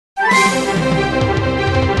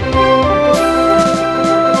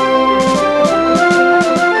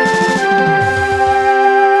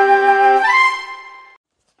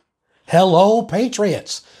Hello,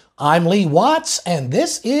 Patriots. I'm Lee Watts, and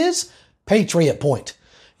this is Patriot Point,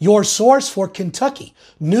 your source for Kentucky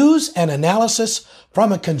news and analysis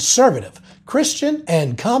from a conservative, Christian,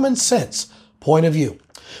 and common sense point of view.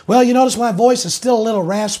 Well, you notice my voice is still a little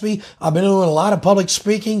raspy. I've been doing a lot of public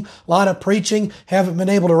speaking, a lot of preaching, haven't been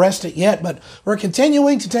able to rest it yet, but we're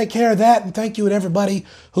continuing to take care of that, and thank you to everybody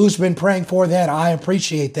who's been praying for that. I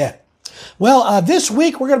appreciate that. Well, this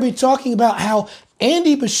week we're going to be talking about how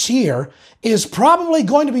Andy Beshear is probably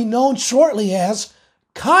going to be known shortly as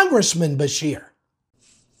Congressman Beshear.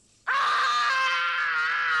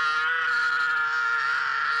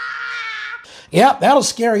 Yep, that'll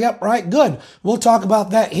scare you up right good. We'll talk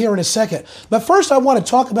about that here in a second. But first, I want to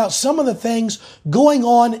talk about some of the things going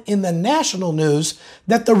on in the national news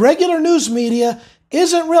that the regular news media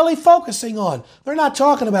isn't really focusing on. They're not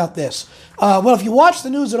talking about this. Well, if you watch the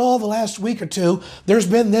news at all the last week or two, there's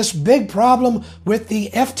been this big problem with the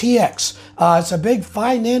FTX. It's a big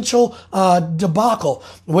financial debacle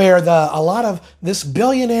where a lot of this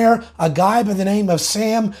billionaire, a guy by the name of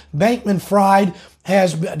Sam Bankman-Fried,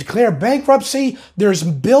 has declared bankruptcy. There's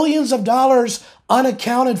billions of dollars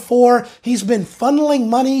unaccounted for. He's been funneling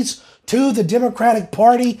monies to the Democratic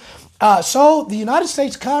Party. So the United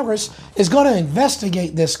States Congress is going to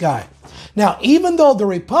investigate this guy. Now, even though the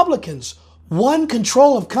Republicans won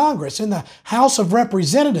control of Congress in the House of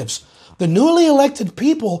Representatives, the newly elected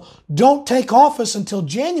people don't take office until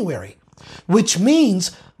January, which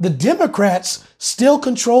means the Democrats still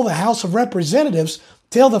control the House of Representatives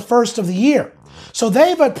till the first of the year. So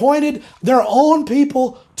they've appointed their own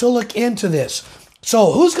people to look into this.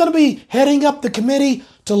 So who's going to be heading up the committee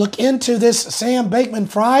to look into this Sam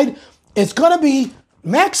Bankman-Fried? It's going to be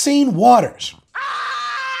Maxine Waters.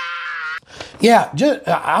 Yeah,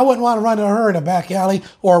 I wouldn't want to run into her in a back alley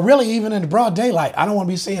or really even in the broad daylight. I don't want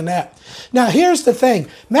to be seeing that. Now, here's the thing.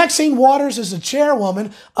 Maxine Waters is the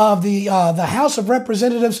chairwoman of the House of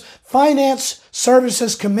Representatives Finance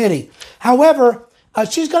Services Committee. However,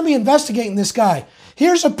 she's going to be investigating this guy.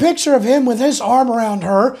 Here's a picture of him with his arm around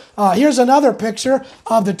her. Here's another picture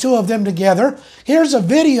of the two of them together. Here's a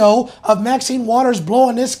video of Maxine Waters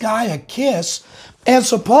blowing this guy a kiss. And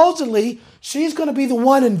supposedly, she's going to be the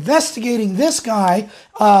one investigating this guy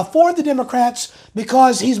for the Democrats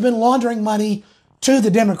because he's been laundering money to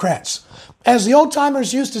the Democrats. As the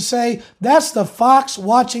old-timers used to say, that's the fox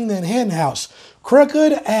watching the hen house.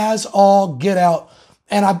 Crooked as all get out.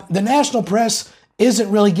 And the national press isn't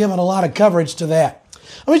really giving a lot of coverage to that.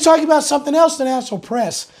 Let me talk about something else the national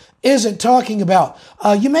press isn't talking about.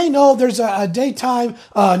 You may know there's a daytime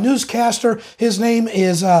newscaster. His name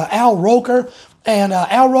is Al Roker. And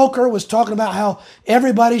Al Roker was talking about how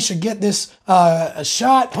everybody should get this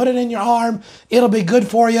shot, put it in your arm. It'll be good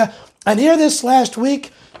for you. And here this last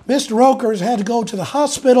week, Mr. Roker's had to go to the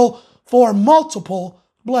hospital for multiple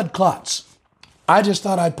blood clots. I just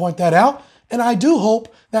thought I'd point that out. And I do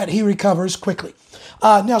hope that he recovers quickly.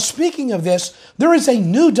 Now, speaking of this, there is a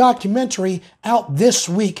new documentary out this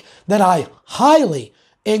week that I highly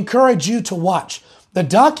encourage you to watch. The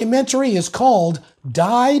documentary is called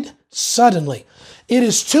Died Suddenly. It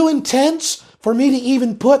is too intense for me to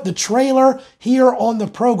even put the trailer here on the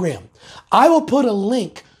program. I will put a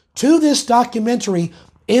link to this documentary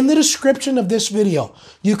in the description of this video.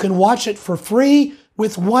 You can watch it for free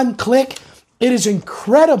with one click. It is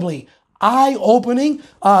incredibly eye-opening.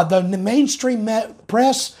 The mainstream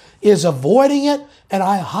press is avoiding it, and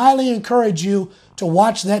I highly encourage you to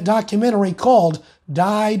watch that documentary called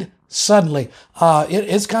Died Suddenly.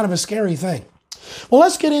 It's kind of a scary thing. Well,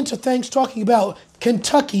 let's get into things talking about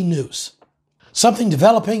Kentucky news. Something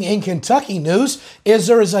developing in Kentucky news is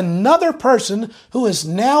there is another person who is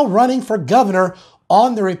now running for governor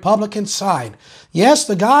on the Republican side. Yes,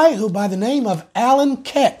 the guy who by the name of Alan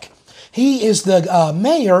Keck. He is the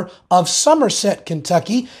mayor of Somerset,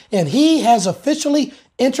 Kentucky, and he has officially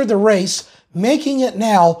entered the race, making it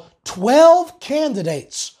now 12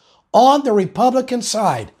 candidates on the Republican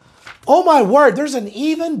side. Oh my word, there's an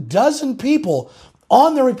even dozen people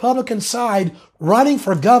on the Republican side running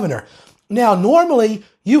for governor. Now, normally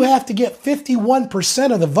you have to get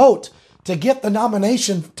 51% of the vote to get the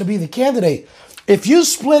nomination to be the candidate. If you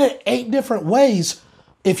split it 8 different ways,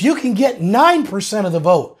 if you can get 9% of the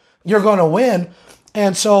vote, you're going to win.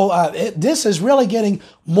 And so this is really getting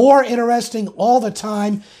more interesting all the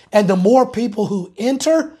time. And the more people who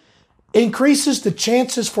enter increases the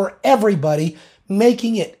chances for everybody,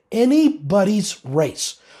 making it anybody's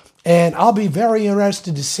race. And I'll be very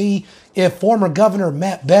interested to see if former Governor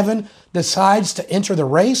Matt Bevin decides to enter the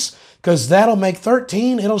race, because that'll make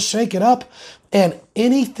 13. It'll shake it up, and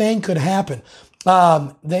anything could happen.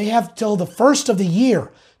 They have till the first of the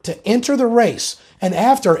year to enter the race. And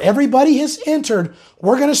after everybody has entered,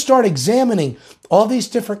 we're going to start examining all these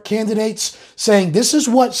different candidates, saying this is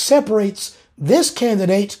what separates this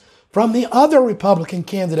candidate from the other Republican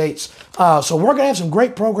candidates. So we're going to have some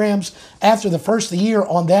great programs after the first of the year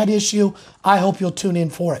on that issue. I hope you'll tune in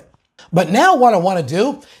for it. But now what I want to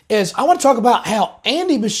do is I want to talk about how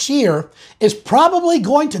Andy Beshear is probably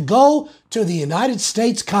going to go to the United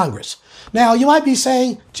States Congress. Now, you might be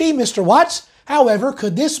saying, gee, Mr. Watts, however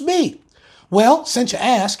could this be? Well, since you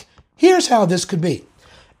ask, here's how this could be.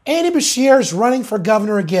 Andy Beshear is running for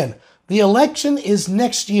governor again. The election is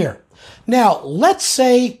next year. Now, let's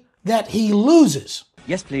say that he loses.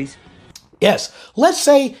 Yes, please. Yes, let's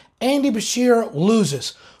say Andy Beshear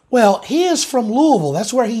loses. Well, he is from Louisville.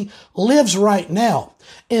 That's where he lives right now.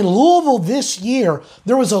 In Louisville this year,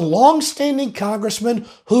 there was a long-standing congressman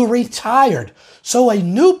who retired. So a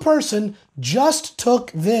new person just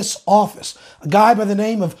took this office, a guy by the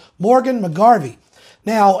name of Morgan McGarvey.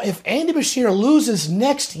 Now, if Andy Beshear loses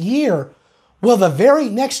next year, well, the very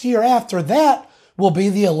next year after that will be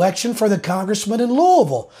the election for the congressman in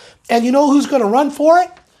Louisville. And you know who's going to run for it?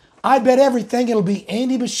 I bet everything it'll be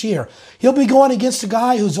Andy Beshear. He'll be going against a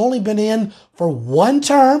guy who's only been in for one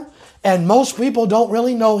term, and most people don't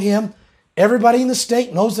really know him. Everybody in the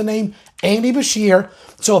state knows the name Andy Beshear.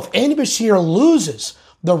 So if Andy Beshear loses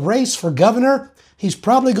the race for governor, he's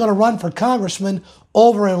probably going to run for congressman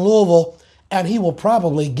over in Louisville, and he will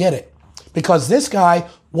probably get it. Because this guy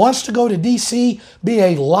wants to go to D.C., be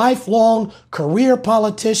a lifelong career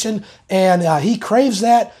politician, and he craves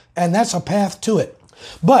that, and that's a path to it.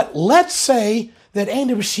 But let's say that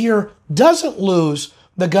Andy Beshear doesn't lose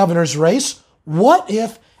the governor's race. What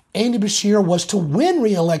if Andy Beshear was to win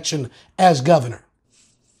re-election as governor?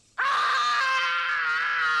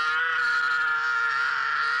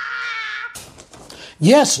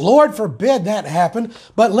 Yes, Lord forbid that happen,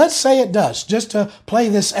 but let's say it does, just to play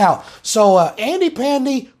this out. So Andy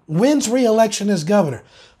Pandy wins re-election as governor.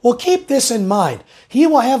 Well, keep this in mind. He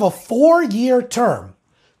will have a 4-year term.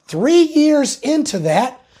 3 years into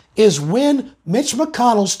that is when Mitch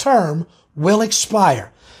McConnell's term will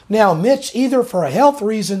expire. Now, Mitch, either for health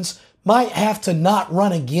reasons, might have to not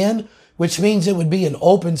run again, which means it would be an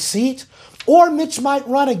open seat, or Mitch might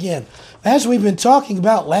run again. As we've been talking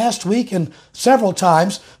about last week and several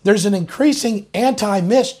times, there's an increasing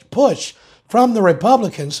anti-Mitch push from the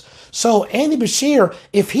Republicans. So Andy Beshear,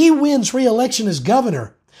 if he wins re-election as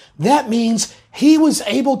governor, that means he was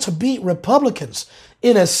able to beat Republicans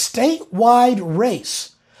in a statewide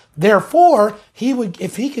race. Therefore, he would,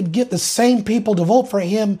 if he could get the same people to vote for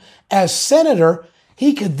him as senator,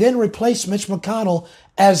 he could then replace Mitch McConnell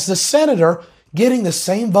as the senator, getting the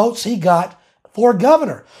same votes he got for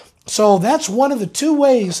governor. So that's one of the two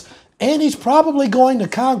ways Andy's probably going to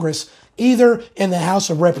Congress, either in the House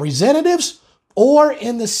of Representatives or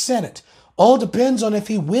in the Senate. All depends on if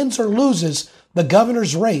he wins or loses the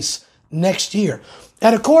governor's race next year.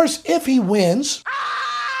 And of course, if he wins,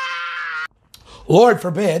 Lord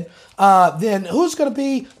forbid, then who's going to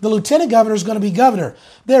be the lieutenant governor is going to be governor.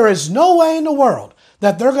 There is no way in the world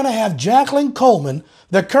that they're going to have Jacqueline Coleman,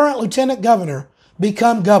 the current lieutenant governor,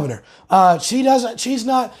 become governor. She's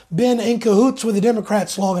not been in cahoots with the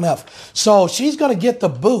Democrats long enough. So she's going to get the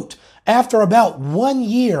boot after about 1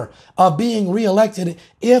 year of being reelected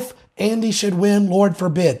if Andy should win, Lord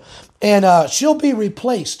forbid. And she'll be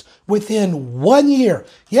replaced within 1 year.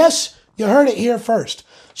 Yes, you heard it here first.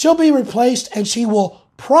 She'll be replaced, and she will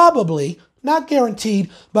probably, not guaranteed,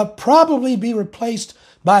 but probably be replaced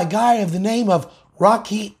by a guy of the name of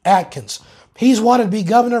Rocky Atkins. He's wanted to be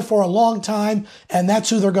governor for a long time, and that's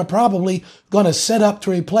who they're probably going to set up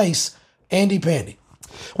to replace Andy Pandy.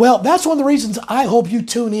 Well, that's one of the reasons I hope you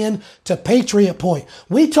tune in to Patriot Point.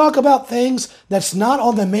 We talk about things that's not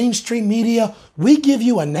on the mainstream media. We give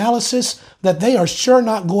you analysis that they are sure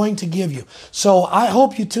not going to give you. So I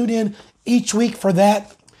hope you tune in each week for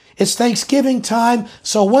that. It's Thanksgiving time,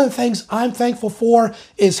 so one of the things I'm thankful for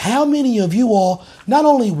is how many of you all not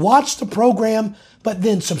only watch the program, but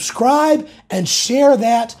then subscribe and share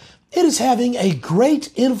that. It is having a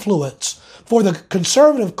great influence for the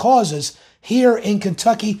conservative causes here in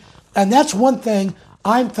Kentucky, and that's one thing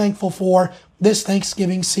I'm thankful for this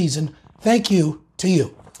Thanksgiving season. Thank you to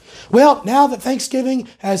you. Well, now that Thanksgiving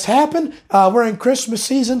has happened, we're in Christmas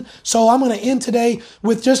season, so I'm going to end today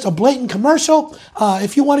with just a blatant commercial.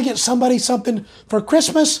 If you want to get somebody something for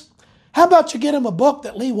Christmas, how about you get them a book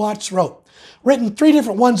that Lee Watts wrote? Written 3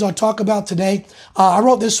 different ones I'll talk about today. I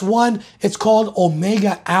wrote this one. It's called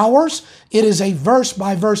Omega Hours. It is a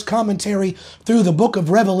verse-by-verse commentary through the book of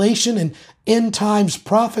Revelation and end times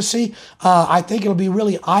prophecy. I think it'll be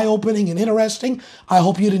really eye-opening and interesting. I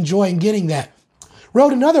hope you'd enjoy getting that.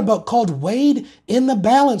 Wrote another book called Weighed in the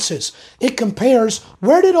Balances. It compares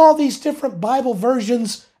where did all these different Bible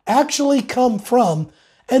versions actually come from,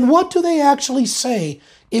 and what do they actually say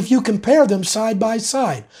if you compare them side by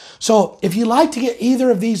side. So if you'd like to get either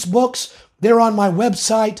of these books, they're on my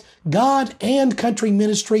website,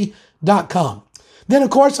 godandcountryministry.com. Then, of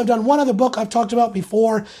course, I've done one other book I've talked about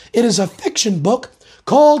before. It is a fiction book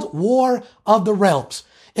called War of the Realms.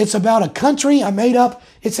 It's about a country I made up.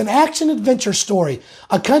 It's an action-adventure story,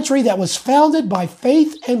 a country that was founded by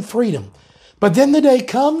faith and freedom. But then the day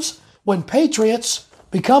comes when patriots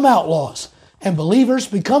become outlaws and believers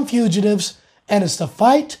become fugitives, and it's the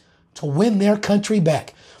fight to win their country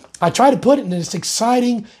back. I try to put it in this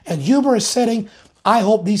exciting and humorous setting. I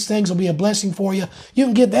hope these things will be a blessing for you. You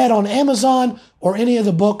can get that on Amazon or any of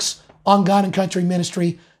the books on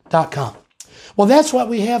godandcountryministry.com. Well, that's what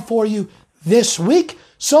we have for you this week.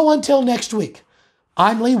 So until next week,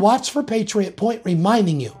 I'm Lee Watts for Patriot Point,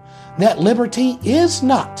 reminding you that liberty is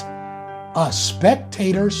not a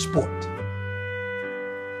spectator sport.